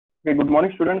Okay, good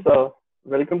morning, students.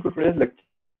 Welcome to today's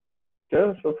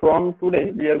lecture. So, from today,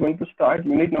 we are going to start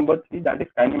unit number 3, that is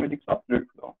kinematics of fluid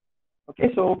flow. Okay,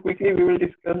 so quickly we will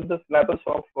discuss the syllabus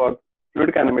of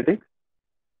fluid kinematics.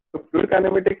 So, fluid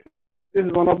kinematics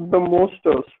is one of the most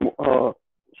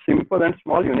simple and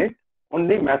small unit.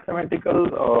 Only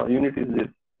mathematical unit is this.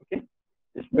 Okay,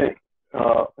 it's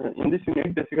in this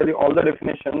unit, basically all the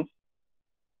definitions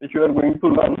which you are going to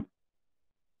learn,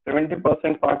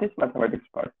 70% part is mathematics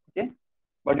part. Okay,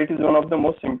 but it is one of the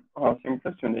most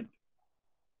simplest unit.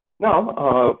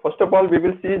 Now, first of all, we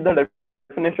will see the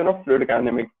definition of fluid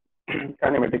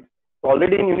kinematics. So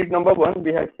already in unit number 1,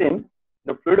 we had seen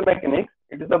the fluid mechanics.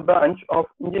 It is a branch of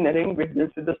engineering which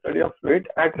deals with the study of fluid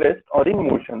at rest or in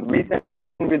motion, with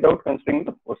and without considering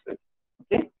the forces.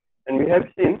 Okay, and we have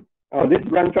seen this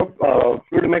branch of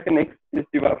fluid mechanics is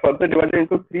further divided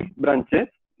into 3 branches.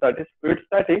 That is fluid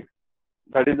statics,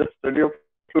 that is the study of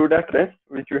fluid at rest,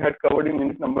 which we had covered in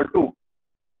unit number 2.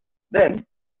 Then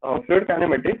fluid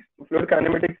kinematics. Fluid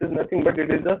kinematics is nothing but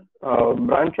it is a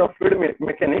branch of fluid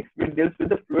mechanics which deals with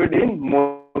the fluid in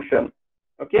motion.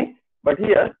 Okay, but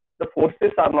here the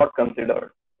forces are not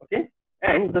considered. Okay,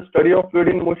 and the study of fluid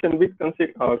in motion with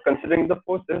considering the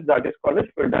forces, that is called as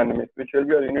fluid dynamics, which will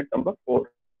be our unit number 4.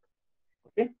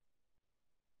 Okay,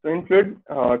 so in fluid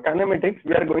kinematics,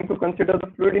 we are going to consider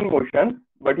the fluid in motion,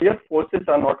 but here forces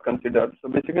are not considered. So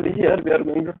basically here we are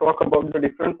going to talk about the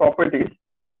different properties,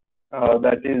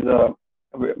 that is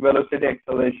velocity,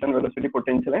 acceleration, velocity,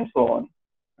 potential, and so on.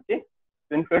 Okay,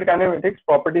 so in fluid kinematics,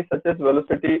 properties such as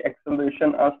velocity,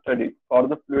 acceleration are studied for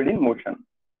the fluid in motion.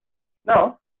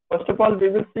 Now, first of all, we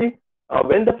will see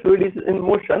when the fluid is in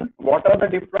motion, what are the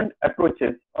different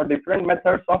approaches or different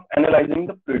methods of analyzing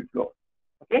the fluid flow.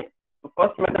 Okay, so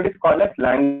first method is called as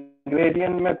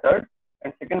Langrendian method,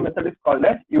 and second method is called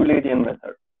as Eulerian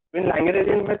method. In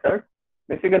Langrendian method,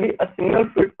 basically a single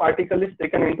fluid particle is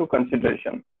taken into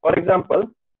consideration. For example,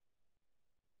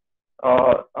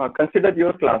 consider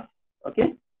your class.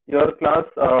 Okay, your class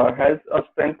has a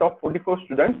strength of 44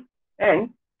 students, and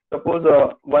suppose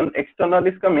one external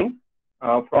is coming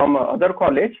from other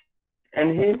college,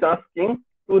 and he is asking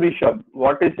to Rishabh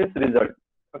what is his result.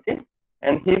 Okay,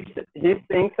 and he's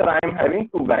saying, sir, I am having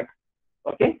 2 bags.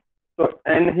 Okay, so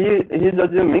and he is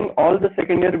assuming all the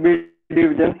second year B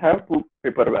divisions have 2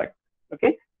 paper bags.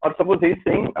 Okay, or suppose he is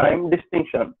saying I am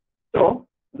distinction. So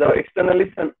the external is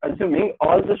assuming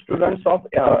all the students of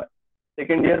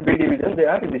second year B division, they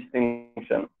are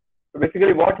distinction. So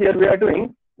basically what here we are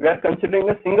doing, we are considering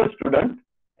a single student,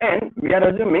 and we are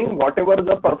assuming whatever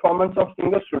the performance of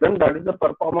single student, that is the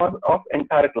performance of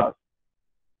entire class.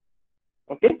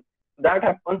 Okay, that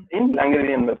happens in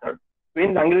Langrendian method. So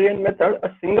in Langrendian method,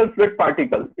 a single fluid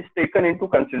particle is taken into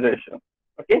consideration.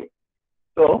 Okay,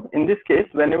 so in this case,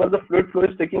 whenever the fluid flow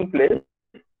is taking place,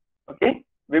 okay,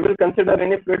 we will consider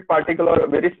any fluid particle or a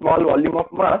very small volume of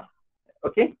mass.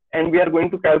 Okay, and we are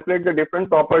going to calculate the different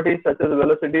properties such as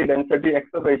velocity, density,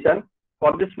 acceleration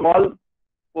for this small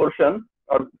portion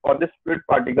or for this fluid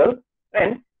particle,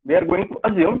 and we are going to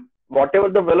assume whatever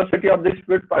the velocity of this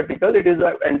fluid particle, it is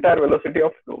the entire velocity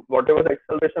of flow. Whatever the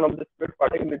acceleration of this fluid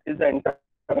particle, it is the entire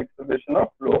acceleration of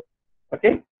flow.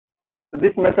 Okay, so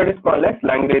this method is called as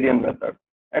Langrendian method,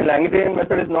 and Langrendian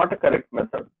method is not a correct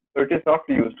method, so it is not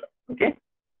used. Okay,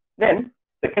 then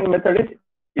second method is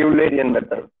Eulerian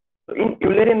method. So in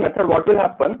Eulerian method, what will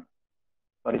happen?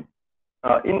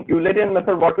 In Eulerian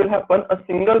method, what will happen? A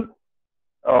single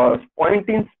point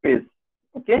in space.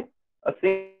 Okay, a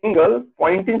single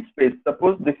point in space.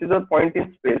 Suppose this is a point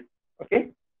in space.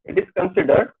 Okay, it is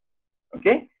considered.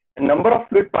 Okay, a number of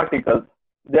fluid particles,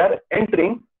 they are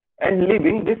entering and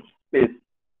leaving this space.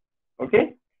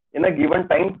 Okay, in a given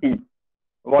time t.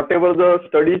 Whatever the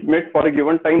study is made for a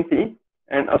given time t,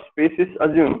 and a space is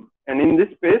assumed, and in this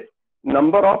space,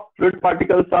 number of fluid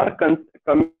particles are coming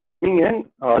and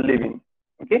leaving.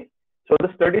 Okay, so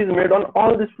the study is made on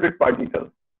all these fluid particles,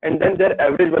 and then their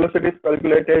average velocity is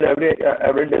calculated,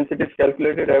 average density is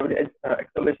calculated, average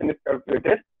acceleration is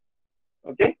calculated.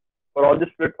 Okay, for all these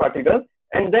fluid particles,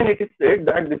 and then it is said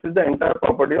that this is the entire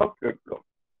property of fluid flow.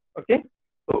 Okay,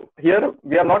 so here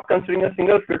we are not considering a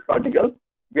single fluid particle,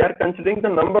 we are considering the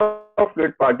number of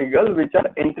fluid particles which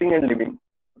are entering and leaving.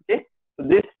 Okay, so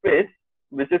this space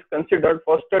which is considered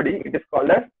for study, it is called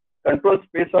as control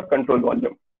space or control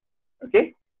volume.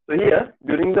 Okay, so here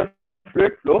during the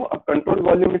fluid flow, a control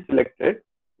volume is selected.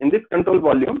 In this control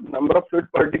volume, number of fluid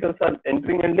particles are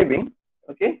entering and leaving.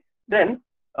 Okay, then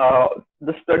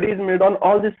the study is made on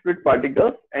all these fluid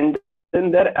particles, and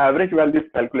then their average value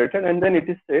is calculated, and then it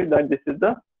is said that this is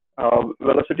the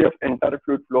velocity of entire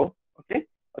fluid flow. Okay,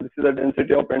 this is the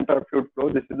density of entire fluid flow.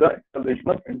 This is the acceleration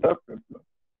of entire fluid flow.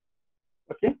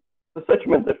 Okay, so such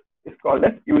method is called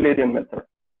as Eulerian method.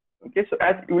 Okay, so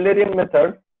as Eulerian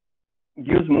method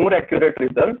gives more accurate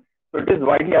result, so it is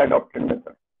widely adopted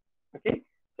method. Okay,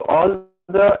 so all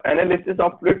the analysis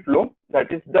of fluid flow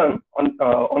that is done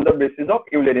on the basis of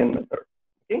Eulerian method.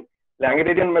 Okay,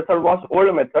 Langrendian method was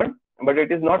old method, but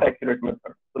it is not accurate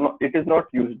method, so no, it is not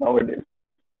used nowadays.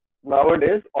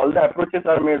 Nowadays, all the approaches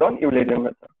are made on Eulerian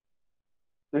method.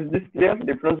 So is this clear?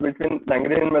 Difference between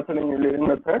Langrendian method and Eulerian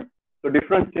method. So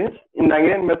difference is in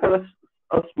Langrendian method,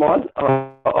 a small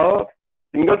a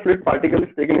single fluid particle is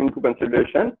taken into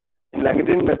consideration. In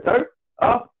Langrendian method,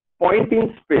 a point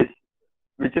in space,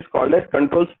 which is called as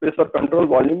control space or control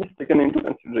volume, is taken into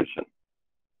consideration.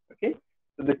 Okay,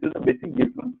 so this is the basic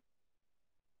difference.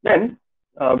 Then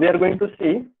we are going to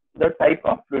see the type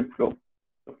of fluid flow.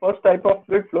 The first type of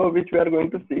fluid flow which we are going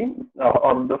to see,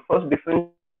 or the first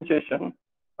differentiation,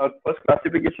 or first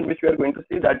classification which we are going to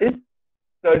see, that is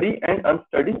steady and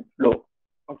unsteady flow.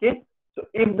 Okay, so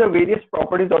if the various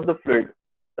properties of the fluid,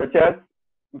 such as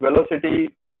velocity,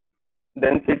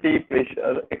 density,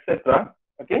 pressure, etc.,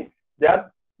 okay, they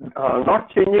are not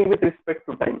changing with respect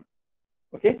to time.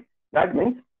 Okay, that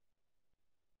means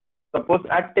suppose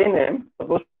at 10 am,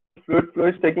 suppose fluid flow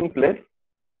is taking place.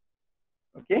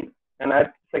 Okay, and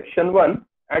at section 1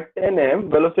 at 10 am,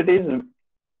 velocity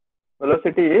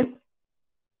is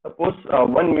suppose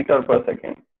 1 meter per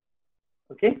second.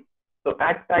 Okay, so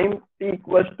at time t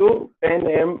equals to 10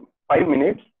 am 5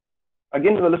 minutes,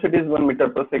 again velocity is 1 meter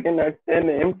per second. At 10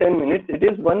 am 10 minutes, it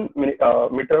is 1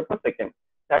 meter per second.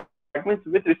 That means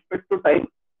with respect to time,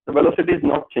 the velocity is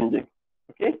not changing.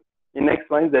 Okay, in x,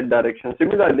 y, z direction.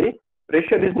 Similarly,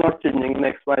 pressure is not changing in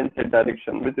x, y, and z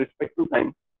direction with respect to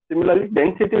time. Similarly,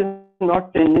 density is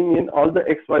not changing in all the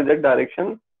x, y, z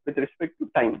direction with respect to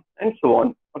time, and so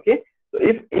on. Okay, so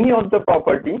if any of the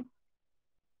property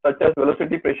such as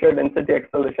velocity, pressure, density,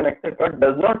 acceleration, etc.,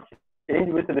 does not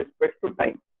change with respect to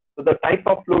time, so the type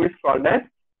of flow is called as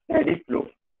steady flow.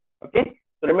 Okay,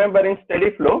 so remember, in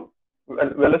steady flow,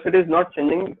 velocity is not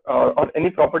changing or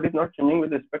any property is not changing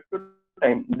with respect to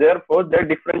time. Therefore, their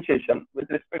differentiation with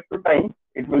respect to time,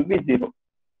 it will be 0.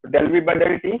 So del V by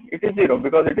del T, it is 0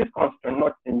 because it is constant,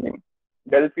 not changing.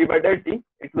 Del P by del T,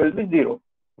 it will be 0.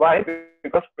 Why?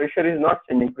 Because pressure is not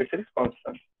changing, pressure is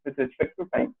constant with respect to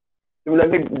time.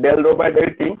 Similarly, del rho by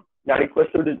del T, that equals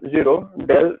to 0,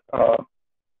 del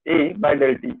A by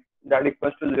del T, that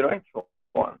equals to 0, and so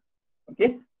on.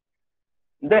 Okay.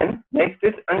 Then next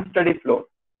is unsteady flow.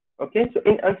 Okay, so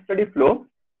in unsteady flow,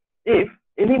 if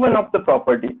any one of the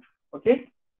property, okay,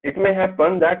 it may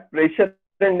happen that pressure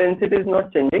and density is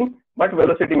not changing, but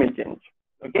velocity may change.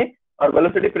 Okay, or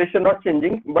velocity, pressure not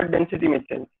changing, but density may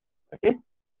change. Okay,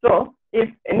 so if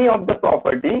any of the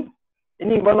property,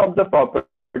 any one of the property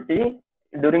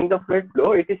during the fluid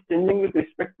flow, it is changing with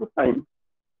respect to time.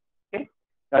 Okay,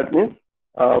 that means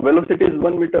velocity is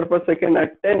 1 meter per second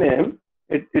at 10 am.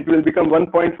 It will become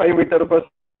 1.5 meter per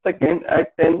second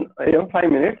at 10 am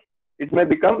 5 minutes. It may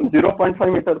become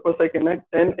 0.5 meter per second at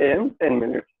 10 am 10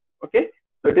 minutes. Okay,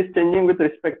 so it is changing with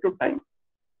respect to time.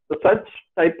 So such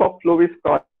type of flow is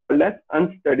called as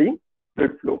unsteady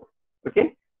fluid flow.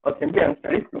 Okay, or simply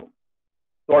unsteady flow.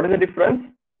 So what is the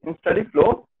difference? In steady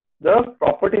flow, the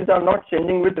properties are not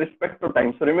changing with respect to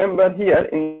time. So remember here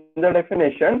in the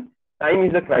definition, time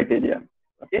is a criteria.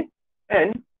 Okay,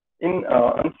 and in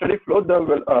unsteady flow,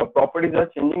 the properties are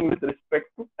changing with respect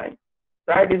to time.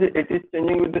 That is, it is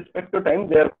changing with respect to time.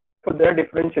 Therefore, their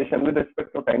differentiation with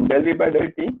respect to time, del V by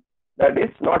del T, that is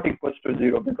not equals to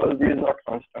 0 because V is not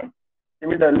constant.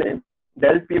 Similarly,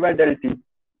 del P by del T,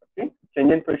 okay,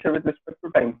 change in pressure with respect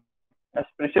to time. As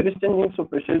pressure is changing, so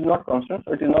pressure is not constant,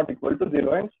 so it is not equal to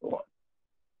 0, and so on.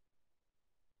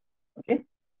 Okay,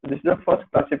 so this is the first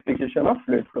classification of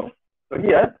fluid flow. So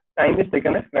here, time is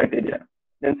taken as criteria.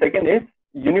 Then second is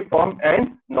uniform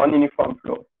and non-uniform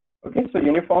flow. Okay, so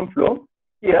uniform flow,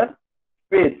 here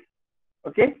space.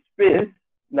 Okay, space,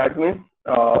 that means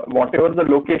whatever the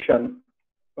location,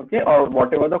 okay, or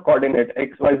whatever the coordinate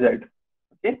x, y, z.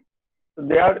 Okay, so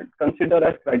they are considered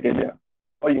as criteria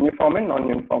for uniform and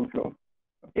non-uniform flow.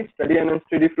 Okay, steady and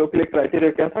unsteady flow के लिए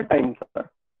criteria क्या था? Time था.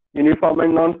 Uniform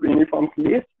and non-uniform के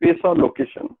लिए space or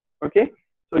location. Okay,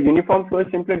 so uniform flow is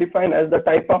simply defined as the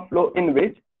type of flow in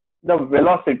which the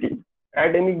velocity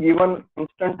at any given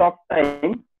instant of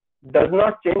time does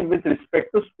not change with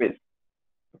respect to space.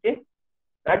 Okay,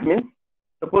 that means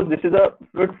suppose this is a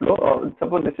fluid flow, or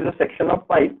suppose this is a section of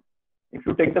pipe. If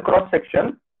you take the cross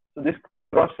section, so this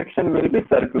cross section will be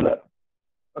circular.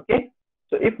 Okay,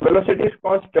 so if velocity is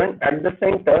constant at the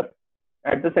center,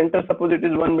 At the center, suppose it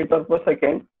is 1 meter per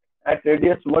second. At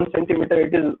radius 1 centimeter,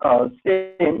 it is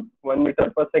same 1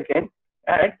 meter per second.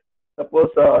 At suppose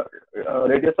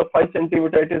radius of 5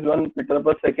 centimeter, it is 1 meter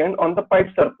per second. On the pipe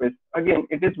surface, again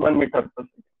it is 1 meter per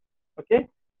second. Okay,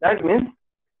 that means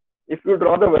if you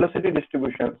draw the velocity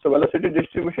distribution, so velocity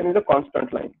distribution is a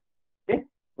constant line. Okay,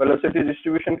 velocity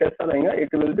distribution kaisa rahega? It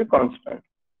will be constant.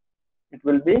 It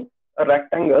will be a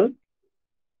rectangle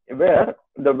where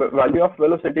the value of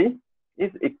velocity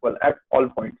is equal at all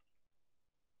points.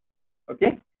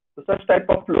 Okay, so such type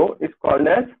of flow is called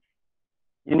as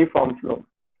uniform flow.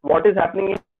 What is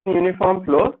happening in uniform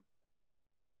flow?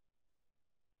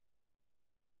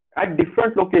 At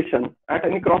different locations, at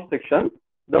any cross section,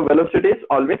 the velocity is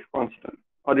always constant,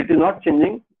 or it is not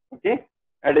changing. Okay,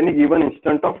 at any given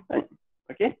instant of time.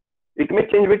 Okay, it may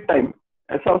change with time.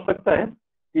 ऐसा हो सकता है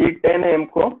कि 10 am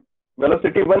को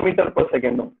velocity 1 meter per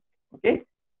second हो. Okay,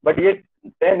 but ये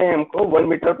 10 am को 1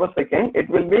 meter per second, it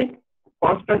will be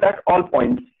constant at all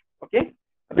points. Okay,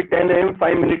 अभी 10 am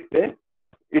 5 minutes पे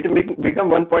it will become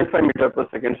 1.5 meter per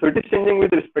second. So it is changing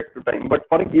with respect to time, but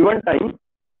for a given time,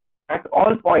 at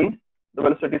all points, the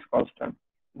velocity is constant.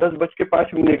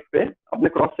 10:05 पे अपने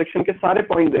cross section के सारे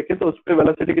point देखे तो उस पे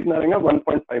velocity कितना रहेगा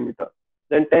 1.5 मीटर.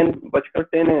 देन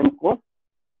 10:10 am को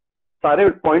सारे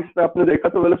पॉइंट्स पे आपने देखा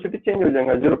तो वेलोसिटी चेंज हो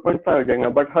जाएगा 0.5 हो जाएगा,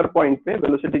 बट हर पॉइंट पे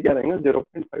वेलोसिटी क्या रहेगा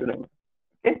 0.5 रहेगा.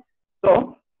 Okay, so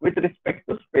with respect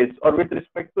to space or with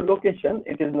respect to location,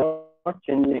 it is not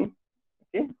changing.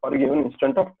 Okay, for a given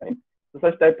instant of time. So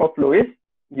such type of flow is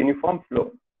uniform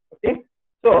flow. Okay,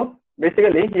 so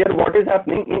basically here what is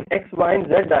happening in x, y, and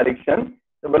z direction,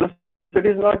 the velocity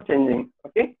is not changing.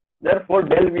 Okay, therefore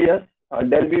del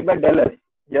v by del s,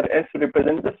 here s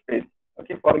represents the space.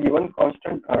 Okay, for a given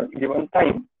constant given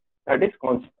time, that is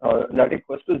that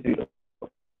equals to 0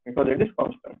 because it is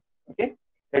constant. Okay,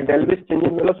 the del v is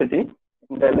changing velocity,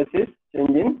 del s is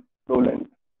changing flow length.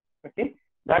 Okay,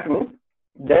 that means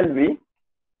del v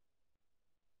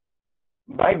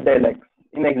by del x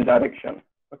in x direction.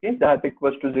 Okay, that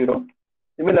equals to 0.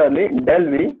 Similarly, del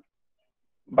v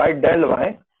by del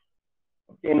y,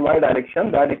 okay, in y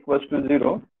direction, that equals to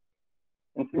 0.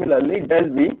 And similarly, del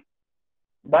v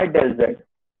by del z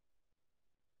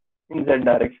in z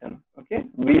direction. Okay,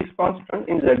 v is constant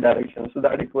in z direction, so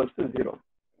that equals to 0.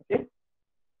 Okay,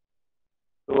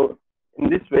 so in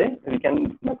this way we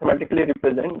can mathematically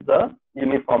represent the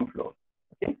uniform flow.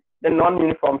 Okay, the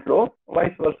non-uniform flow,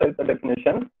 vice versa is the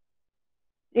definition.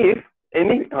 If in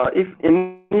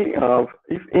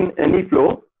any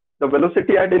flow the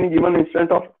velocity at any given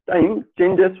instant of time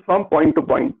changes from point to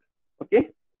point. Okay,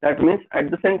 that means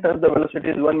at the center the velocity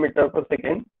is 1 meter per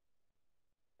second.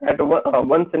 At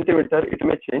 1 centimeter it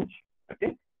may change.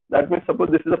 Okay, that means suppose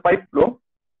this is a pipe flow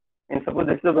and suppose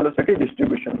this is a velocity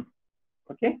distribution.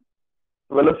 Okay,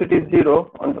 so velocity is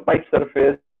 0 on the pipe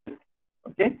surface.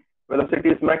 Okay, velocity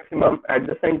is maximum at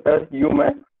the center u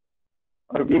max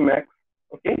or v max.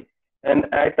 Okay, and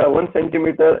at 1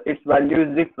 centimeter its value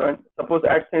is different. Suppose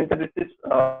at center it is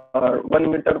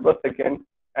 1 meter per second,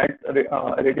 at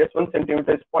radius 1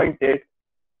 centimeter is 0.8,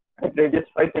 at radius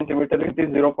 5 centimeter it is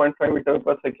 0.5 meter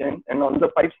per second, and on the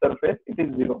pipe surface it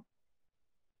is 0.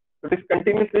 So it is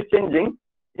continuously changing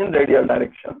in radial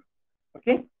direction.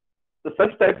 Okay, so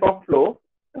such type of flow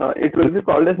it will be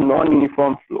called as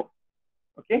non-uniform flow.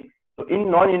 Okay, so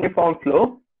in non-uniform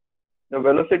flow, the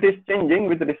velocity is changing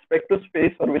with respect to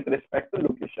space or with respect to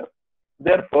location.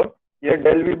 Therefore, here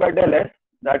del v by del s,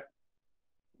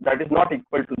 that is not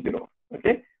equal to 0.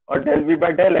 Okay, or del v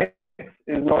by del x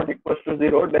is not equal to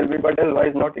 0, del v by del y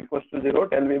is not equal to 0,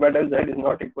 del v by del z is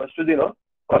not equal to 0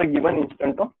 for a given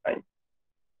instant of time.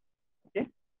 Okay,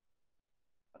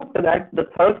 after that, the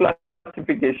third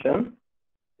classification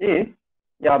is,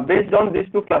 based on these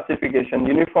two classifications,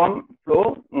 uniform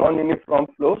flow, non-uniform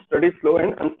flow, steady flow,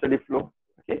 and unsteady flow.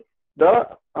 Okay, the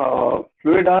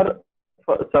fluid are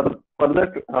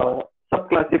further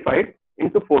subclassified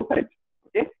into 4 types.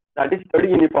 Okay, that is steady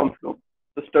uniform flow.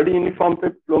 So steady uniform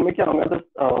flow में क्या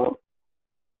होगा?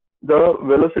 The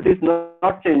velocity is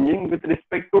not changing with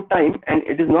respect to time and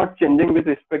it is not changing with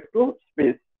respect to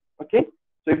space. Okay,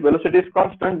 so if velocity is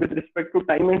constant with respect to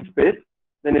time and space,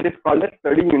 then it is called a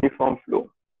steady uniform flow.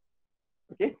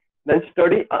 Okay, then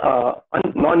steady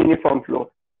non-uniform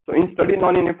flow. So in steady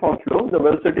non-uniform flow, the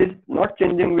velocity is not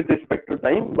changing with respect to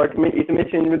time, but it may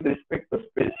change with respect to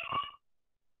space.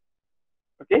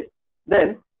 Okay,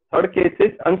 then third case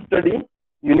is unsteady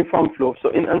uniform flow. So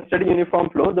in unsteady uniform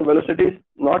flow, the velocity is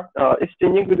not is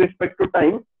changing with respect to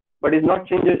time, but is not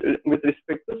changing with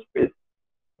respect to space.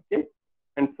 Okay,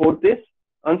 and fourth is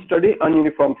unsteady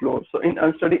uniform flow. So in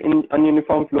unsteady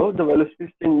uniform flow, the velocity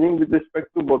is changing with respect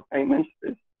to both time and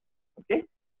space. Okay,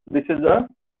 this is the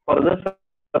further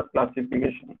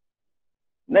classification.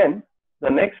 Then the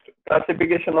next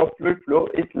classification of fluid flow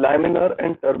is laminar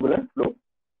and turbulent flow.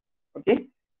 Okay,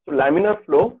 so laminar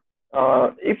flow,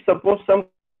 if suppose some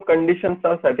conditions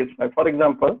are satisfied. For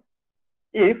example,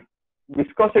 if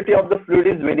viscosity of the fluid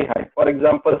is very high, for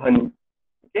example, honey.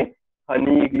 Okay,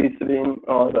 honey, glycerin,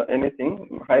 or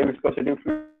anything high viscosity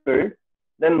fluid,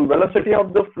 then velocity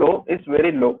of the flow is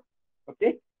very low.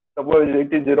 Okay, suppose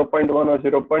it is 0.1 or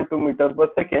 0.2 meters per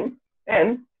second,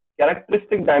 and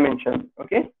characteristic dimension.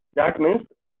 Okay, that means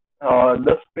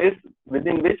the space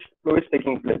within which flow is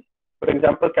taking place. For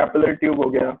example, capillary tube हो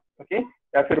गया, okay,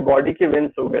 या फिर body के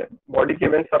veins हो गए. Body के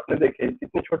veins आपने देखे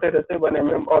कितने छोटे रहते हैं, 1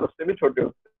 mm और उससे भी छोटे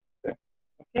होते हैं.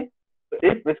 Okay, so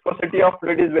if viscosity of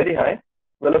fluid is very high,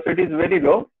 velocity is very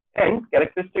low, and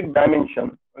characteristic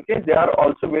dimension, okay, they are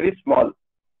also very small.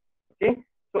 Okay,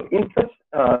 so in such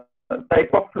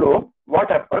type of flow,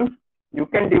 what happens? You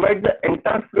can divide the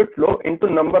entire fluid flow into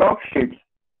number of sheets.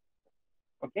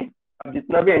 Okay, अब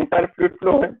जितना भी entire fluid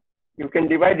flow है, you can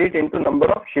divide it into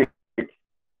number of sheets.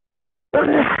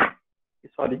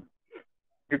 Sorry,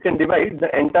 you can divide the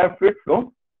entire fluid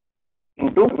flow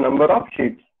into number of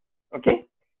sheets. Okay,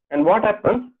 and what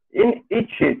happens in each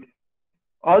sheet?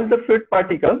 All the fluid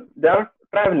particles, they are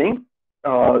traveling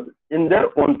in their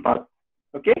own path.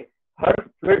 Okay, her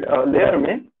fluid layer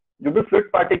में जो भी fluid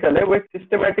particle है वो एक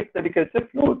systematic तरीके से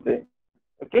flow होते हैं.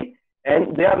 Okay,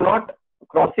 and they are not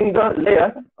crossing the layer,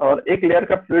 और एक layer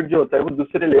का fluid जो होता है वो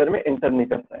दूसरे layer में enter नहीं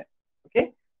करता है.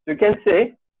 Okay, so you can say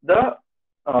the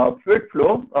fluid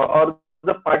flow or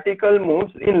the particle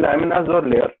moves in laminas or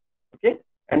layers. Okay,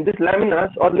 and these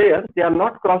laminas or layers, they are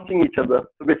not crossing each other.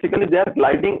 So basically they are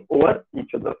gliding over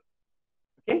each other.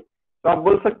 Okay, तो आप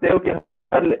बोल सकते हो कि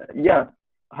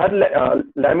हर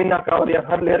lamina का और या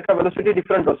हर layer का वेलोसिटी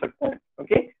डिफरेंट हो सकता है.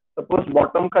 ओके, सपोज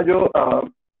बॉटम का जो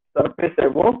सरफेस है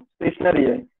वो स्टेशनरी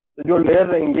है, तो जो लेयर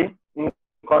रहेंगे in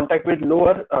contact with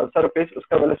lower surface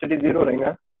उसका वेलोसिटी 0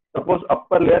 रहेगा. Suppose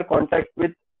upper layer contact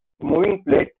with moving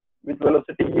plate with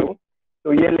velocity u,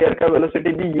 तो ये लेयर का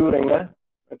वेलोसिटी भी u रहेगा.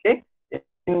 Okay,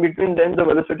 in between them the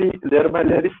velocity layer by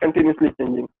layer is continuously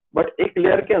changing, but एक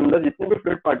layer के अंदर जितने भी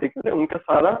फ्लूइड पार्टिकल है उनका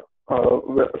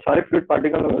सारे फ्लूइड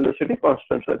पार्टिकल का वेलोसिटी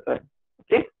कांस्टेंट रहता है.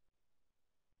 Okay,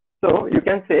 so you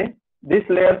can say this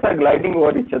layers are gliding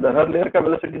over each other. Her layer का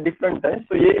वेलोसिटी डिफरेंट है,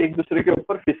 सो ये एक दूसरे के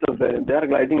ऊपर फिसल रहे हैं. They are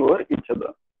gliding over each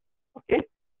other. Okay,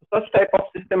 such type of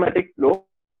systematic flow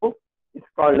is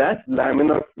called as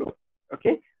laminar flow.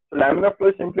 Okay, so laminar flow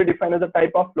is simply defined as a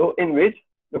type of flow in which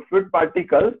the fluid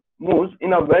particle moves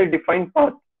in a well defined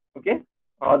path. Okay,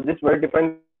 this well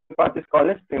defined path is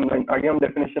called as streamline. आगे हम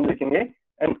definition देखेंगे.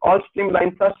 And all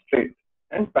streamlines are straight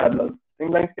and parallel.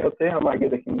 Streamlines क्या होते हैं हम आगे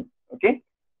देखेंगे. Okay,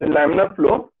 so laminar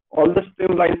flow, all the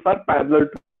streamlines are parallel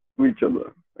to each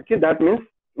other. Okay, that means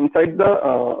inside the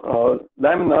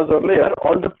laminas or layer,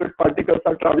 all the fluid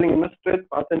particles are traveling in a straight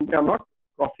path and they are not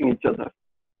crossing each other.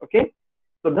 Okay,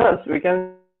 so thus we can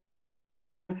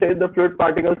say the fluid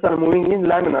particles are moving in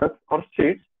laminas or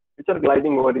sheets which are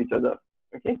gliding over each other.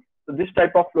 Okay, so this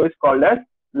type of flow is called as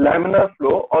laminar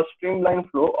flow or streamline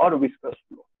flow or viscous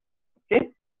flow. Okay,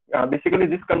 basically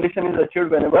this condition is achieved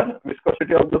whenever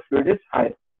viscosity of the fluid is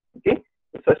high. Okay,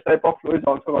 so such type of flow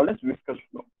is also called as viscous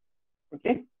flow.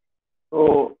 Okay,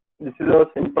 so this is a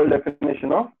simple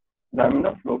definition of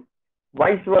laminar flow.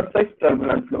 Vice versa is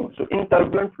turbulent flow. So in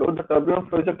turbulent flow, the turbulent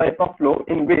flow is a type of flow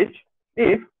in which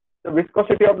if the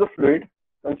viscosity of the fluid,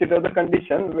 consider the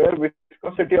condition where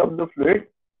viscosity of the fluid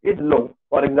is low,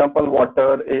 for example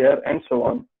water, air and so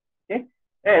on. Okay,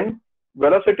 and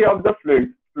velocity of the fluid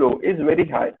flow is very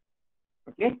high.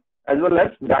 Okay, as well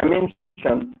as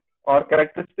dimension or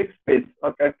characteristic space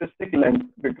or characteristic length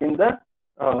between the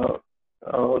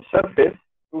surface,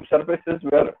 two surfaces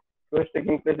where flow is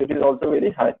taking place, it is also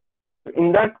very high. So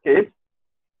in that case,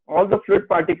 all the fluid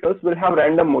particles will have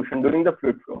random motion during the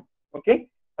fluid flow. Okay,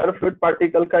 her fluid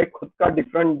particle का एक खुद का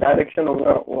different direction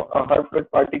होगा. हर fluid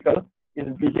particle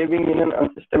is behaving in an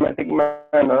unsystematic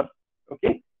manner.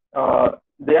 Okay,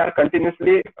 they are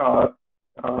continuously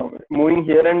moving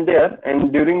here and there,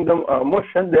 and during the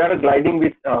motion they are gliding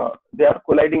with, they are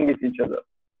colliding with each other.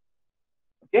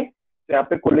 Okay, तो यहाँ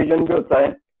पे collision जो होता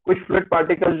है, कुछ fluid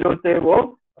particles जो होते हैं वो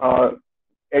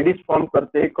eddies form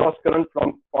करते हैं, क्रॉस करंट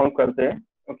फॉर्म करते हैं.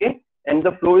 Okay, and the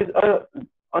flow is a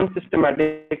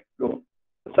अनसिस्टेमैटिक flow.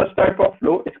 Such type of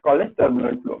flow is called as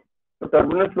turbulent flow. So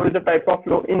turbulent flow is a type of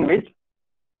flow in which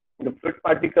the fluid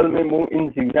particle may move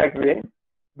in zigzag way.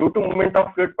 Due to movement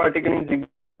of fluid particle in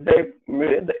zigzag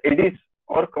way, the eddies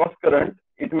or cross current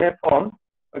it may form,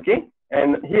 okay,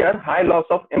 and here high loss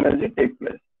of energy take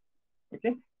place.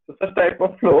 Okay, so such type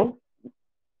of flow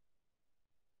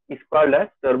is called as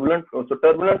turbulent flow. So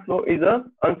turbulent flow is a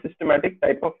unsystematic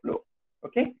type of flow.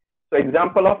 Okay, so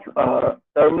example of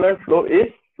turbulent flow is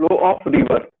flow of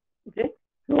river. Okay,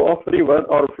 flow of river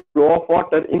or flow of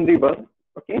water in river.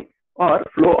 Okay, or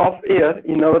flow of air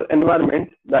in our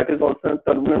environment, that is also a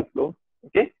turbulent flow.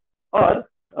 Okay, or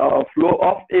flow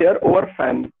of air over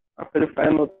fan. After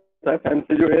fan होता है, fan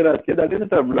से जो air आती है, that is a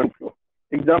turbulent flow.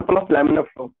 Example of laminar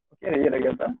flow. Okay, ये रह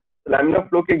गया था. लैमिनर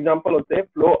फ्लो के एग्जांपल होते हैं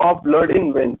flow of blood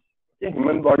in veins.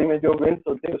 Human body में जो वेन्स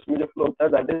होते हैं उसमें जो फ्लो होता है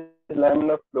that is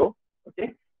laminar flow. Okay,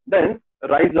 then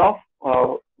rise of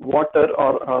water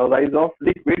और rise of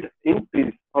liquid in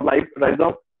trees और rise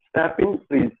of SAP in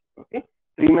trees. Okay,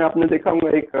 tree में आपने देखा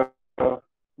होगा एक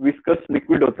विस्कस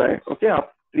लिक्विड होता है. ओके,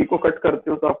 आप ट्री को कट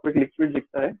करते हो तो आपको एक लिक्विड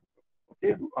दिखता है.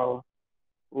 ओके,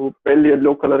 वो पेल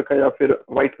येलो कलर का या फिर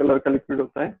व्हाइट कलर का लिक्विड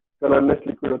होता है, कलरलेस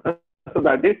लिक्विड होता है. So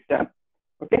that is sap.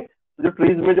 Okay, so जो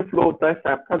trees में जो flow होता है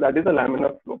sap का, that is a laminar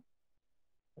flow.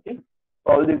 Okay,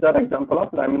 so all these are example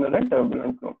of laminar and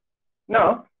turbulent flow.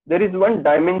 Now there is one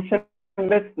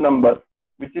dimensionless number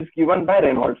which is given by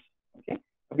Reynolds. Okay,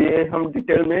 अभी ये हम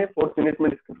detail में 4th unit में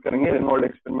discuss करेंगे Reynolds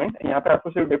experiment. यहाँ पे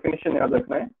आपको सिर्फ डेफिनेशन याद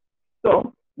रखना है.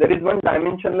 So there is one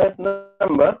dimensionless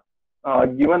number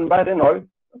given by Reynolds.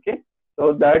 Okay,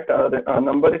 so that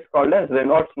number is called as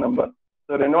Reynolds number.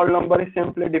 So Reynolds number is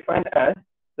simply defined as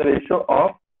the ratio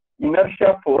of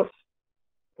inertia force,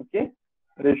 okay,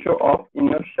 ratio of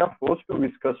inertia force to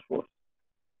viscous force.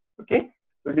 Okay,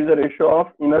 so it is a ratio of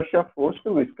inertia force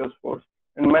to viscous force,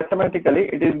 and mathematically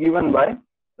it is given by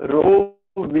rho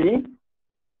v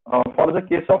for the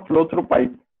case of flow through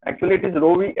pipe. Actually it is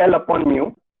rho v L upon mu.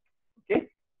 Okay,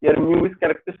 here mu is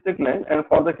characteristic length, and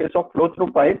for the case of flow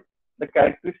through pipe the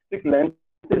characteristic length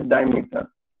is diameter.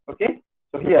 Okay,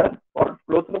 so here for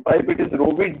flow through pipe it is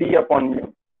rho v d upon mu,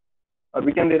 or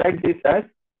we can rewrite this as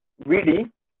vd,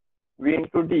 v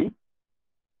into d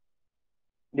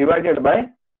divided by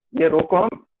ये रो को हम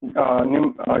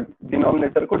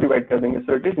denominator को divide कर देंगे.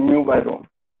 So it is mu by rho.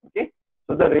 Okay,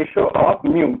 so the ratio of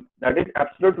mu, that is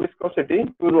absolute viscosity,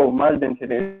 to rho, mass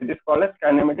density, it is called as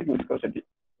kinematic viscosity.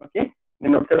 Okay,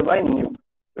 denoted by mu.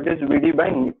 So it is vd by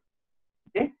mu.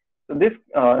 Okay, so this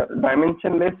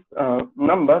dimensionless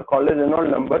number called as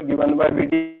Reynolds number given by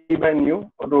Vd by mu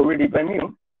or rho Vd by mu,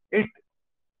 it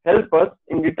helps us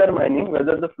in determining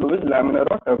whether the flow is laminar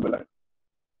or turbulent.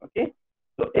 Okay,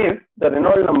 so if the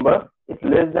Reynolds number is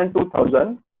less than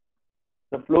 2000,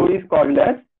 the flow is called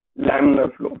as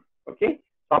laminar flow. Okay,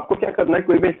 तो आपको क्या करना है,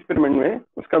 कोई भी experiment में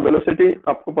उसका velocity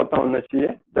आपको पता होना चाहिए.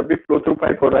 जब भी फ्लो थ्रू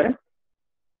पाइप हो रहा है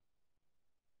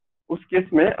उस केस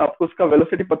में आपको उसका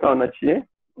वेलोसिटी पता होना चाहिए.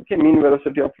 Okay, mean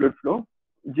velocity of fluid flow.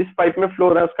 जिस पाइप में फ्लो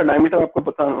हो रहा है उसका डायमीटर आपको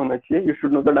पता होना चाहिए. You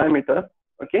should know the diameter.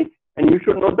 Okay, and you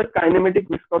should know the kinematic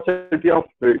viscosity of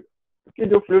fluid. Okay,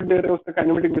 जो fluid दे रहे हैं उसका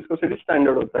kinematic viscosity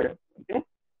standard होता है. Okay,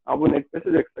 आप वो नेट पे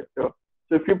से देख सकते हो.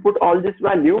 So if you put all this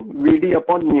value Vd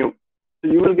upon mu,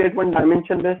 so you will get one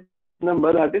dimensionless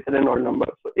number, that is Reynolds number.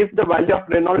 So if the value of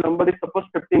Reynolds number is suppose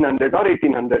 1500 or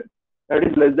 1800, that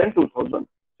is less than 2000.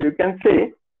 So you can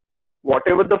say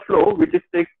whatever the flow which is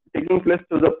taking place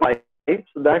to the pipe,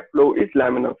 so that flow is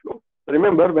laminar flow. So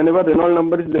remember, whenever Reynolds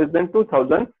number is less than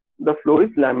 2000, the flow is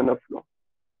laminar flow.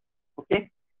 Okay,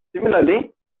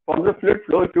 similarly for the fluid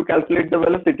flow, if you calculate the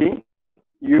velocity,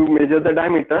 you measure the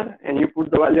diameter and you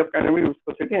put the value of kinematic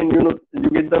viscosity, and you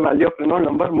get the value of Reynolds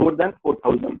number more than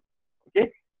 4000.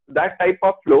 Okay, that type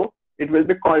of flow, it will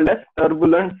be called as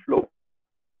turbulent flow.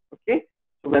 Okay,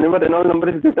 so whenever Reynolds number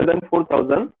is greater than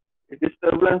 4000, it is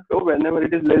turbulent flow. Whenever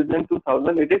it is less than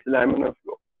 2000, it is laminar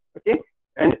flow. Okay,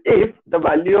 and if the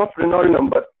value of Reynolds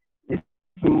number is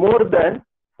more than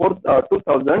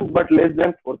 2000 but less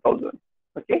than 4000,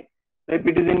 okay, so if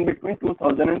it is in between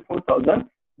 2000 and 4000,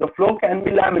 the flow can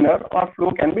be laminar or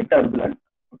flow can be turbulent.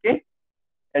 Okay,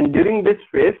 and during this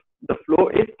phase the flow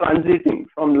is transiting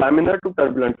from laminar to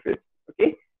turbulent phase.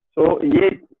 Okay, so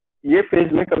ये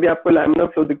phase में कभी आपको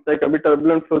laminar flow दिखता है, कभी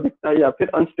turbulent flow दिखता है, या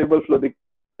फिर unstable flow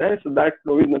दिखता है. So that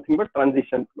flow is nothing but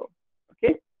transition flow.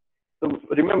 Okay, so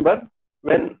remember,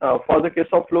 when for the case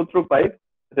of flow through pipe,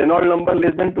 Reynolds number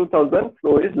less than 2000,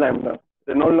 flow is laminar.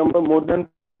 Reynolds number more than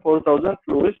 4000,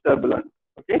 flow is turbulent.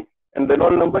 Okay, and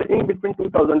Reynolds number in between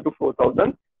 2000 to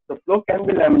 4000, the flow can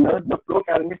be laminar, the flow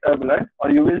can be turbulent,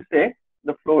 or you will say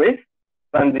the flow is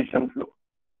transition flow.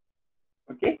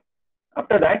 Okay,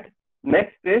 after that,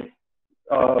 next is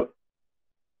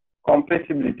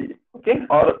compressibility. Okay,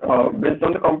 or based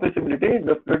on the compressibility,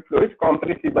 the fluid flow is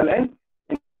compressible and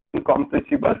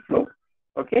incompressible flow.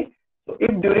 Okay, so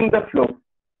if during the flow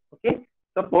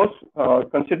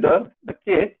consider the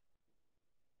case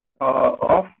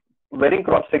of varying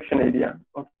cross section area.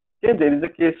 Okay, there is a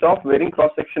case of varying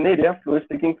cross section area, flow is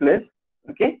taking place.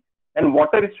 Okay, and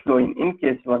water is flowing in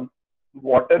case 1.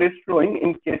 Water is flowing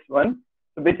in case 1.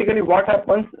 So basically what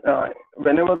happens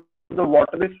whenever the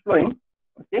water is flowing,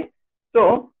 okay,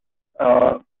 so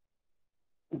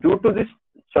due to this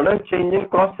sudden change in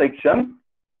cross section,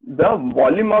 the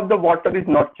volume of the water is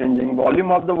not changing.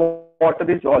 Volume of the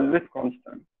water is always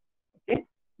constant. Okay,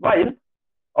 while,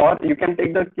 or you can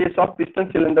take the case of piston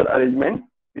cylinder arrangement,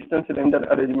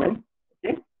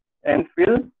 okay, and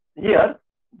fill here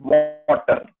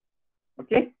water.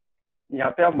 Okay,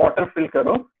 यहाँ पे आप water fill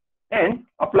करो and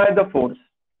apply the force.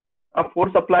 आप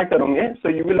force apply करोगे, so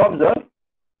you will observe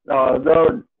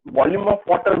the volume of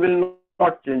water will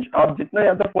not change. आप जितना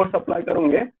ज़्यादा force apply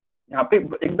करोगे, यहाँ पे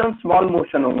एकदम small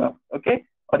motion होगा. Okay,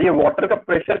 और ये water का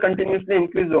pressure continuously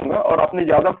increase होगा और आपने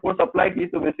ज़्यादा force apply की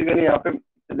तो basically यहाँ पे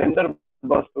cylinder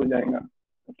burst हो जाएगा.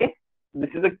 Okay, this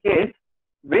is a case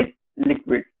with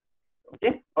liquid,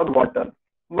 okay, or water.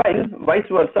 While vice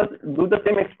versa, do the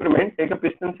same experiment, take a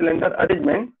piston cylinder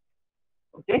arrangement,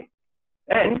 okay,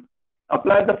 and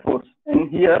apply the force and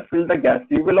here fill the gas.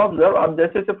 You will observe, आप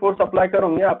जैसे जैसे force apply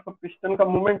करोगे आपका piston का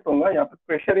movement होगा, यहाँ पे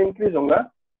pressure increase होगा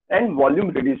and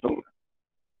volume reduce होगा.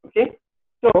 Okay,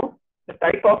 so the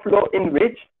type of flow in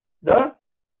which the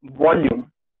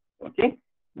volume, okay,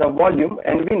 the volume,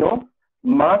 and we know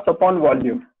mass upon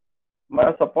volume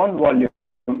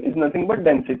is nothing but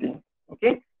density.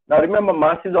 Okay, now remember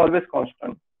mass is always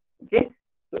constant. Okay,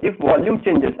 so if volume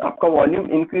changes, आपका volume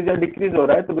increase or decrease हो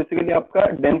रहा है तो basically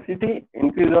आपका density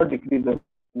increase or decrease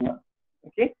होगा.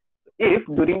 Okay, if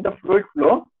during the fluid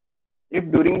flow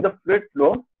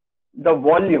the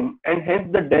volume and hence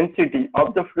the density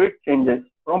of the fluid changes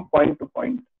from point to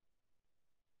point,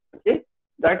 okay,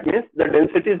 that means the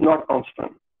density is not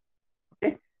constant.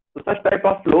 Okay, so such type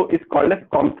of flow is called as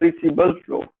compressible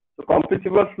flow. So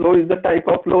compressible flow is the type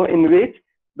of flow in which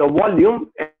the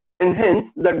volume and hence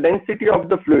the density of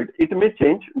the fluid, it may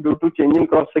change due to changing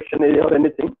cross section area or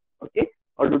anything, okay,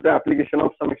 or due to application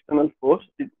of some external force,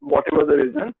 whatever the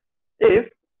reason,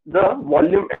 if the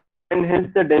volume and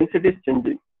hence the density is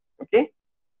changing, okay,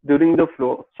 during the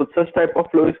flow. So such type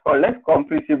of flow is called as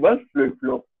compressible fluid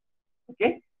flow.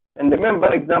 Okay, and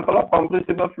remember example of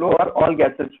compressible flow are all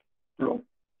gases flow.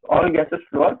 All gases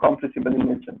flow are compressible in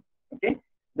nature. Okay,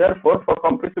 therefore for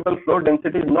compressible flow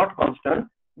density is not constant.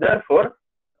 Therefore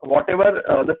whatever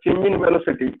the change in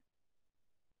velocity,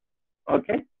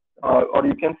 okay, or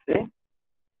you can say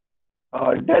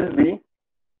del V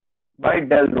by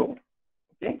del rho.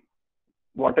 Okay,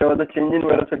 whatever the change in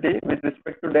velocity with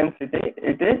respect to density,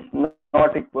 it is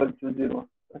not equal to 0.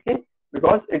 Okay,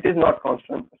 because it is not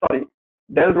constant. Sorry,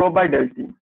 del rho by del T.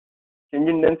 Change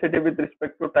in density with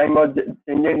respect to time or change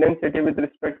in density with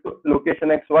respect to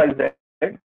location x, y, z.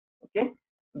 Okay,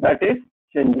 that is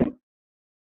changing.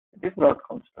 It is not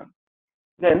constant.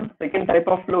 Then second type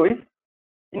of flow is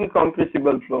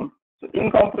incompressible flow. So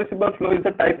incompressible flow is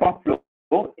the type of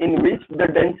flow in which the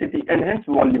density and hence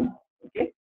volume.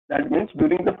 Okay, that means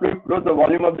during the fluid flow the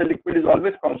volume of the liquid is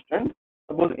always constant.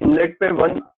 Suppose inlet पे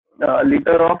 1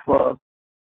 liter of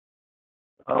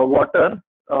water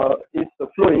is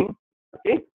flowing,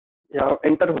 okay, या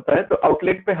enter होता है तो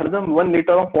outlet पे हरदम 1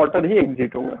 liter of water he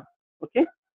exit होगा. Okay,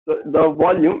 so the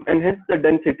volume and hence the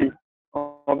density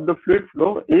of the fluid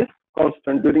flow is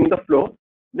constant during the flow.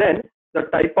 Then the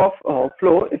type of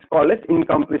flow is called as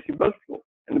incompressible flow,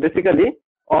 and basically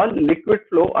all liquid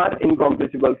flow are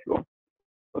incompressible flow.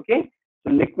 Okay,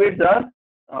 so liquids are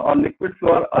or liquid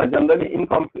flow are generally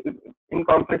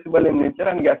incompressible in nature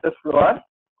and gaseous flow are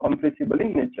compressible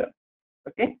in nature.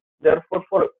 Okay, therefore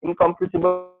for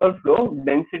incompressible flow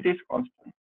density is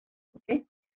constant. Okay,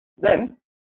 then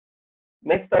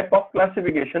next type of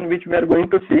classification which we are going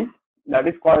to see, that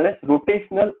is called as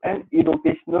rotational and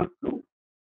irrotational flow.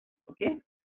 Okay,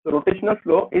 so rotational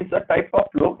flow is a type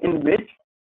of flow in which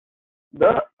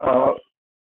the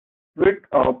fluid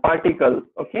particle,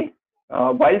 okay,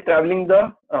 while traveling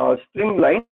the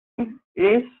streamline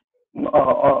is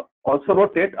also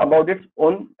rotate about its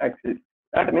own axis.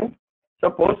 That means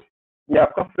suppose ये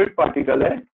आपका fluid particle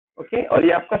है, okay, और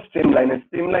ये आपका streamline है.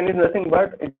 Streamline is nothing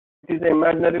but it is an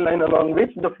imaginary line along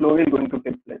which the flow is going to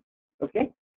take place.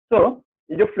 Okay, so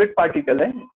ये जो fluid particle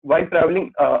है, while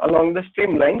traveling along the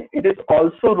streamline, it is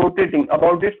also rotating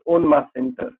about its own mass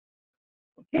center.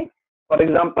 Okay, for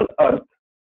example Earth.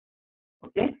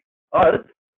 Okay, Earth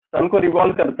सन को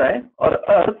revolve करता है और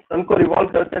अर्थ सन को revolve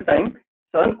करते time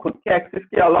सन खुद के एक्सिस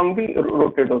के अलोंग भी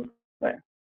रोटेट होता है.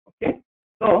 ओके,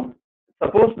 तो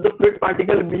Suppose the fluid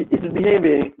particle is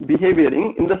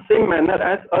behaving in the same manner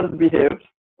as Earth behaves,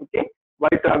 okay,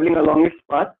 while traveling along its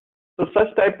path. So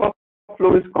such type of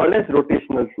flow is called as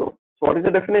rotational flow. So what is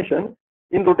the definition?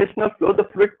 In rotational flow, the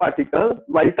fluid particle,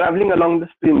 while traveling along the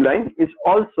streamline, is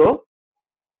also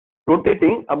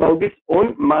rotating about its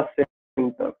own mass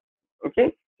center.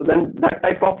 Okay, so then that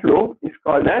type of flow is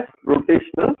called as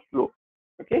rotational flow.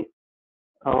 Okay,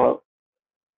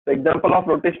 the example of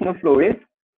rotational flow is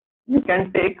you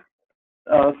can take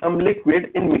some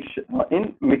liquid in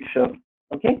mixture.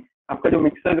 Okay, आपका जो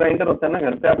mixer grinder होता है ना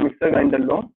घर पे, आप mixer grinder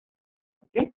low,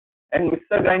 okay, and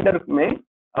mixer grinder में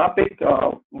आप एक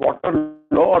वाटर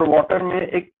लो और वाटर में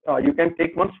एक you can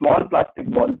take one small plastic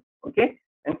ball, okay,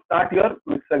 and start your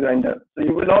mixer grinder. So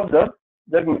you will observe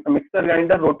जब मिक्सर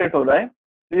ग्राइंडर रोटेट हो रहा है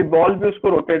तो ये बॉल भी उसको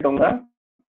रोटेट होगा.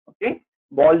 ओके,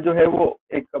 बॉल जो है वो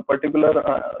एक पर्टिकुलर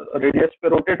रेडियस पे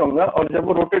रोटेट होगा और जब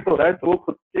वो रोटेट हो रहा है तो वो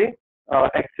खुद के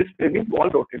एक्सिस पे भी बॉल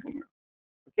रोटेट होगा.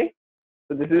 Okay,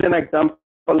 so this is an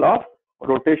example of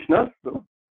rotational flow.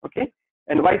 Okay,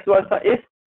 and vice versa is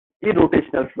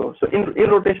irrotational flow. So in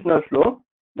irrotational flow,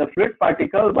 the fluid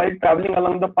particle while traveling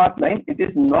along the path line, it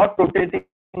is not rotating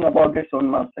about its own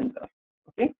mass center.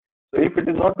 Okay, so if it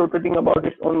is not rotating about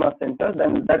its own mass center,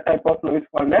 then that type of flow is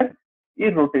called as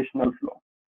irrotational flow.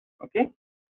 Okay,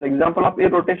 the example of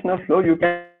irrotational flow, you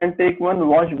can take one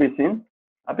wash basin.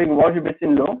 आप एक wash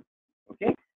basin लो,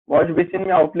 okay, wash basin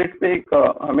में outlet पे एक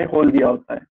हमें whole दिया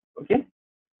होता है. Okay,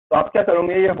 तो आप क्या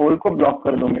करोगे, ये होल को ब्लॉक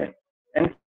कर दोगे एंड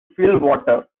फिल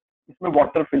वाटर, इसमें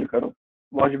वाटर फिल करो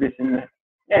वॉश बेसिन में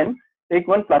and take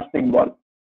one plastic ball.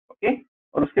 Okay,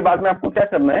 और उसके बाद में आपको क्या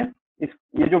करना है,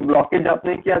 ये जो ब्लॉकेज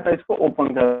आपने किया था इसको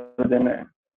ओपन कर देना है.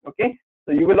 ओके,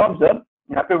 तो यू विल ऑब्जर्व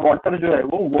यहाँ पे वाटर जो है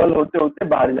वो वॉल होते होते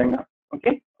बाहर जाएगा. ओके,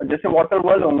 और जैसे वाटर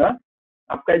वॉल होगा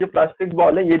आपका जो प्लास्टिक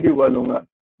बॉल है ये भी वॉल होगा,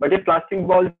 बट ये प्लास्टिक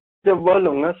बॉल जब वर्ल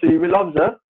होगा सो यू विल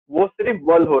ऑब्जर्व वो सिर्फ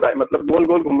वर्ल हो रहा है, मतलब गोल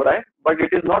गोल घूम रहा है, but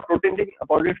it is not rotating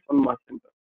about its own mass centre.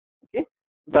 Okay,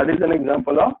 that is an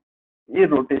example of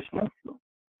irrotational flow.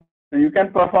 So you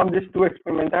can perform these two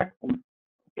experiments at home,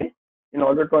 okay, in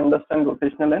order to understand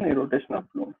rotational and irrotational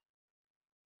flow.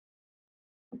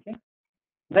 Okay,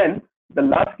 then the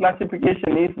last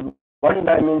classification is one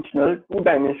dimensional, two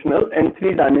dimensional and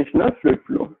three dimensional fluid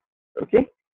flow. Okay,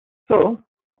 so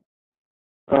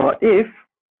if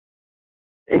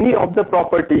any of the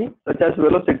property such as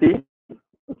velocity,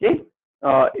 okay,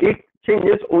 it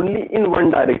changes only in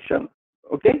one direction,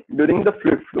 okay, during the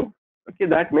fluid flow. Okay,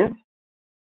 that means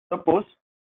suppose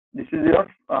this is your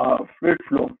fluid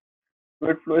flow.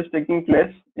 Fluid flow is taking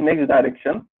place in x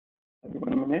direction.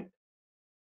 1 minute,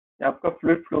 ये आपका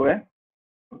fluid flow है.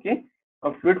 okay,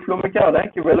 और fluid flow में क्या हो रहा है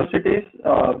कि velocity is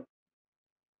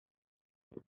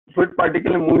fluid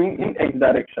particle moving in x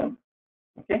direction.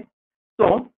 okay,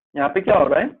 so यहाँ पे क्या हो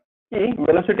रहा है कि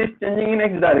velocity is changing in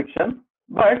x direction,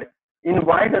 but in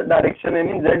y direction and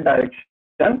in z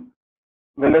direction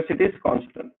velocity is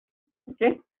constant. Okay,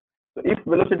 so if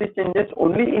velocity changes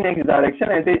only in x direction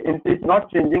and it is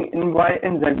not changing in y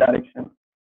and z direction,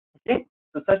 okay,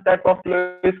 so such type of flow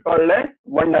is called as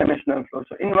one dimensional flow.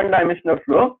 So in one dimensional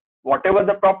flow, whatever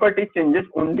the property changes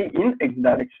only in x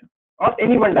direction or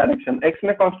any one direction. x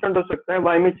में constant हो सकता है,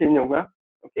 y में change होगा.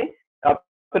 okay,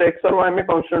 फिर x और y में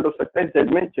constant हो सकता है,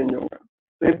 z में चेंज होगा.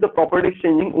 So if the property is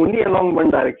changing only along one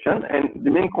direction and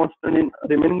remain constant in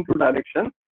remaining two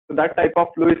direction, so that type of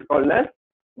flow is called as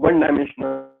one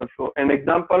dimensional flow. An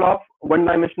example of one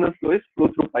dimensional flow is flow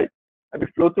through pipe.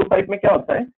 अभी flow through pipe में क्या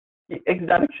होता है कि x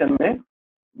direction में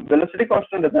velocity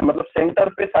constant रहता है, मतलब सेंटर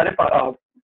पे सारे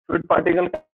फ्लूइड पार्टिकल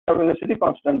का वेलोसिटी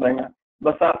कांस्टेंट रहेगा.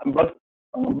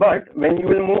 But when you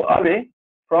will move away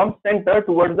from center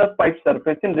towards the pipe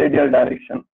surface in radial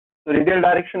direction. So radial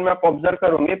direction में आप ऑब्जर्व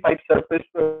करोगे pipe surface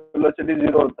पे velocity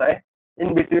 0 होता है.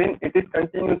 In between it is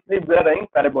continuously varying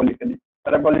parabolically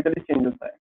change होता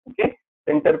है. Okay,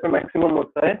 center पे maximum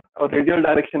होता है और radial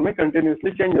direction में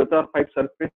continuously change होता है और pipe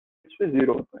surface पे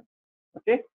 0 होता है.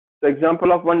 Okay, so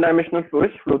example of one dimensional flow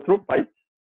is flow through pipes.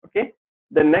 Okay,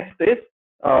 the next is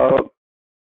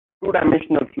two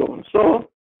dimensional flow. So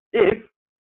if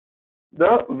the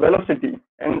velocity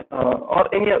and or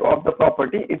any of the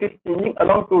property it is changing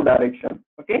along two directions,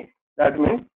 okay, that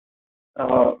means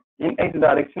in x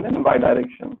direction and y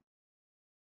direction,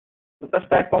 so such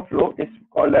type of flow is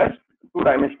called as two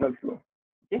dimensional flow.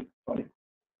 Okay, sorry,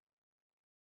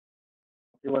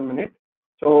 okay, 1 minute.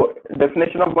 So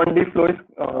definition of 1D flow is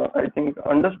I think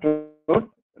understood.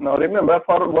 Now remember,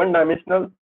 for one dimensional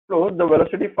flow the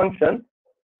velocity function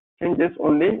changes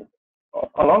only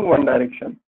along one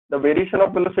direction. The variation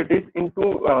of velocities into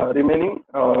remaining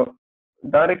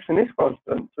direction is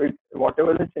constant. So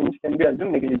whatever the change can be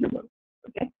assumed negligible.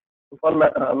 Okay, so for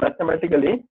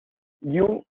mathematically, u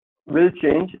will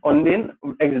change only in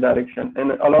x direction,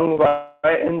 and along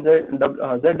y and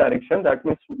z direction, that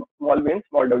means small v and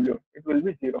small w, it will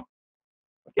be 0.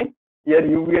 Okay, here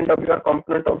u, v and w are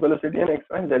component of velocity in x,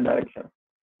 y and z direction.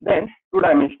 Then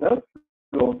two-dimensional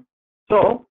flow.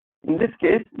 So in this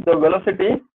case, the velocity,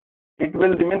 it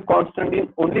will remain constant in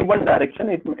only one direction,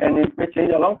 and it may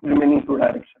change along remaining two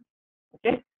directions.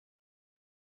 Okay,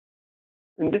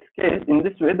 in this case, in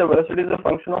this way, the velocity is a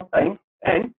function of time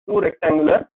and two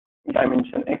rectangular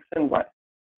dimension, x and y.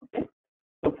 Okay,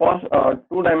 so for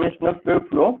two-dimensional fluid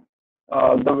flow,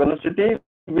 the velocity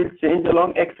will change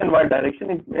along x and y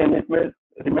direction, and it may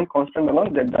remain constant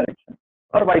along z direction,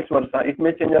 or vice versa. It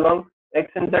may change along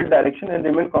x and z direction and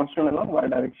remain constant along y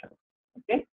direction.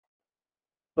 Okay,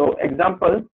 so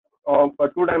example of a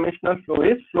two-dimensional flow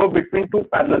is flow between two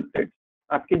parallel plates.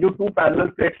 आपकी जो two parallel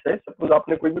plates है, suppose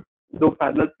आपने कोई भी दो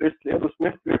parallel plates लिए और उसमें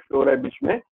फ्लूइड फ्लो हो रहा है बीच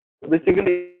में, तो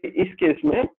बेसिकली इस केस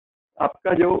में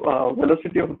आपका जो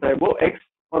वेलोसिटी होता है वो एक्स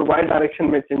और वाई डायरेक्शन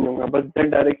में चेंज होगा, बस जेड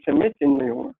डायरेक्शन में चेंज नहीं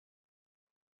होगा.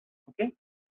 Okay,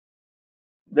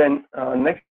 then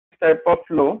next type of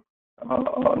flow,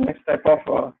 next type of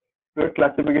fluid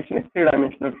classification is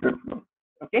three-dimensional fluid flow.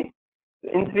 Okay,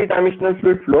 in three-dimensional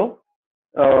fluid flow,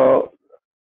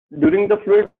 during the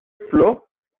fluid flow,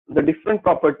 the different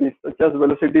properties such as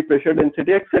velocity, pressure,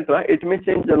 density, etc., it may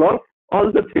change along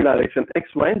all the three directions, x,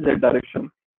 y, and z direction.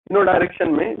 तीनों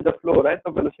direction में जब flow हो रहा है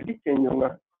तो velocity change होगा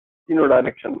तीनों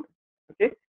direction में. Okay,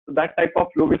 so that type of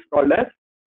flow is called as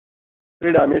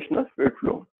three-dimensional fluid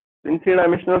flow. In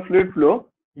three-dimensional fluid flow,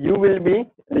 u will be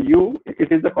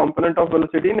it is the component of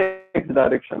velocity in x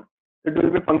direction. It will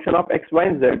be function of x, y,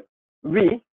 and z.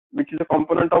 V, which is a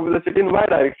component of velocity in y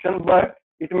direction, but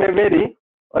it may vary,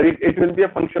 or it will be a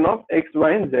function of x,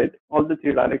 y, and z, all the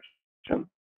three directions.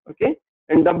 Okay,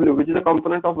 and w, which is a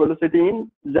component of velocity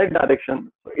in z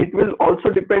direction. So it will also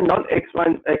depend on x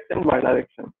and y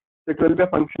direction. So it will be a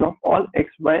function of all x,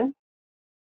 y, and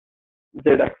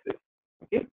z axis.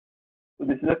 Okay, so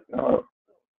this is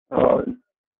a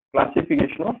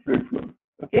classification of fluid flow.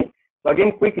 Okay, so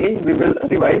again quickly we will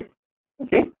revise.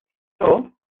 Okay,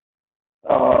 so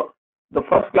the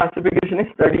first classification is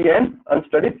steady and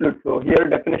unsteady fluid flow. Here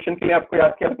definition के लिए आपको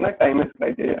याद क्या रखना है, time is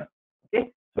criteria.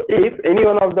 Okay, so if any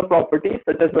one of the properties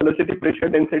such as velocity, pressure,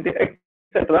 density,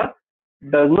 etc.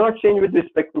 does not change with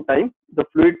respect to time, the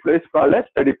fluid flow is called as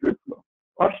steady fluid flow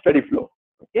or steady flow.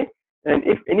 Okay, and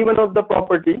if any one of the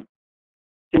property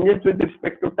changes with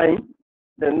respect to time,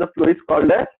 then the flow is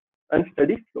called as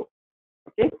unsteady flow.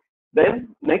 Okay, then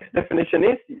next definition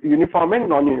is uniform and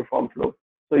non-uniform flow.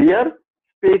 So here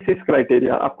space is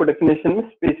criteria. आपको definition में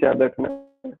space याद रखना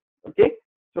है. Okay,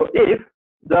 so if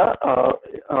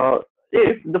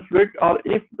the fluid or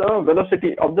if the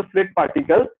velocity of the fluid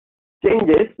particle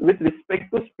changes with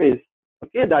respect to space,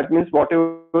 okay, that means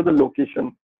whatever the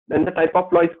location, then the type of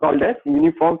flow is called as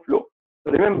uniform flow.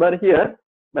 So remember here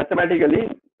mathematically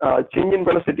change in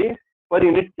velocity per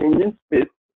unit change in space,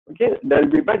 okay, del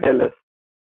v by del s,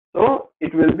 so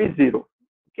it will be 0.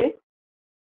 Okay,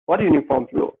 for uniform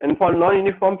flow. And for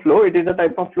non-uniform flow, it is a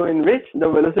type of flow in which the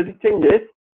velocity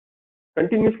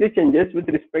continuously changes with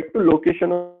respect to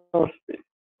location or space.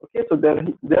 Okay, so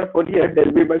therefore here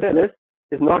del v by del s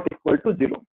is not equal to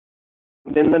 0.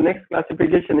 Then the next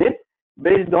classification is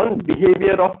based on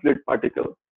behavior of fluid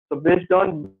particle. So based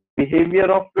on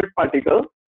behavior of fluid particle,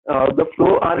 the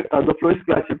flow is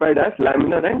classified as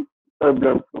laminar and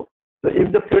turbulent flow. So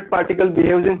if the fluid particle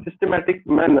behaves in systematic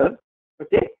manner,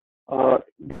 okay,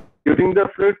 during the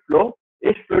fluid flow,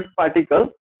 each fluid particle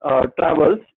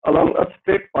travels along a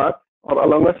straight path or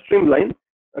along a streamline,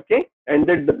 okay, and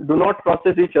they do not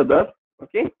crosses each other.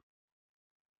 Okay,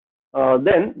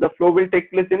 then the flow will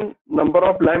take place in number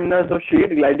of laminas of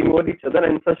sheet gliding over each other,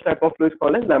 and such type of flow is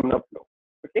called as laminar flow.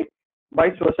 Okay,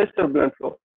 vice versa is turbulent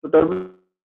flow. So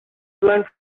turbulent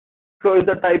flow is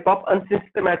a type of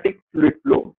unsystematic fluid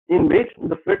flow in which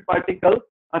the fluid particles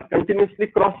are continuously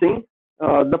crossing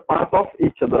the path of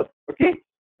each other. Okay,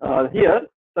 here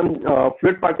some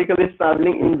fluid particle is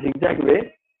traveling in zigzag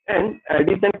way and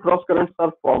eddies and cross currents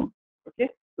are formed. Okay,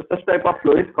 so such type of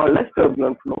flow is called as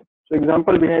turbulent flow. So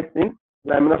example we have seen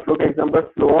laminar flow, example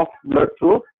flow of blood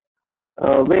through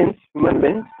veins, human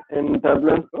veins, and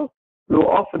turbulent flow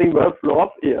of river, flow of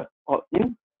air or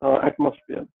in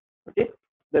atmosphere. Okay,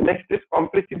 the next is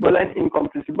compressible and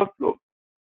incompressible flow.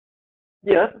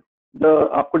 Here the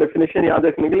आपको definition याद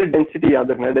रखने के लिए density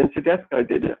याद रखना है, density as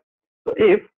criteria. So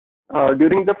if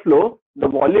during the flow the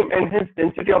volume and hence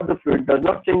density of the fluid does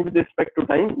not change with respect to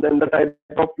time, then the type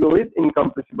of flow is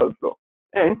incompressible flow.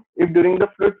 And if if during the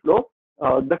fluid flow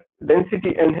the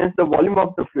density and hence the volume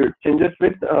of the fluid changes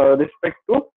with respect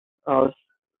to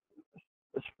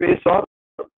space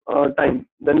or time,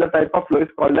 then the type of flow is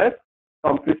called as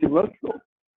compressible flow.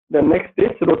 The next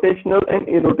is rotational and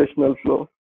irrotational flow.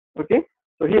 Okay,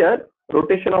 so here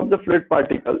rotation of the fluid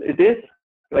particle, it is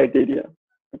criteria.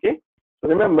 Okay, so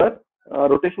remember,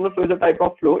 rotational flow is a type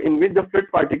of flow in which the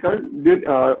fluid particle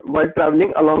while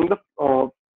traveling along the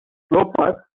flow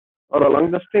path or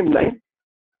along the streamline,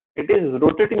 it is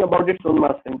rotating about its own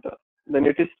mass center, then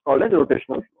it is called as rotational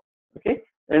flow. Okay,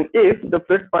 and if the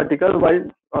fluid particle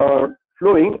while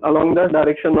flowing along the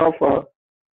direction of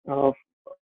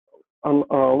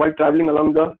while traveling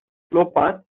along the flow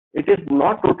path, it is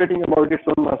not rotating about its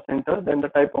own mass center, then the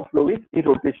type of flow is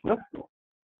irrotational flow.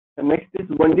 The next is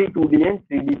 1D, 2D, and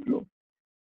 3D flow.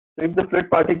 So if the fluid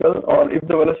particle or if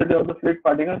the velocity of the fluid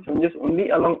particle changes only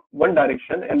along one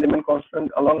direction and remain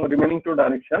constant along remaining two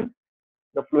directions,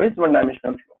 the flow is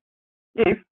one-dimensional flow.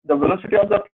 If the velocity of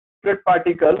the fluid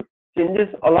particle changes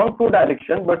along two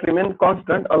directions but remain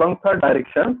constant along third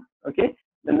direction, okay,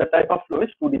 then the type of flow is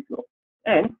 2D flow.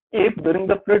 And if during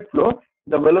the fluid flow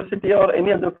the velocity or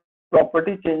any other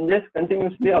property changes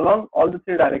continuously along all the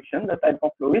three directions, the type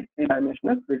of flow is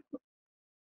three-dimensional fluid flow.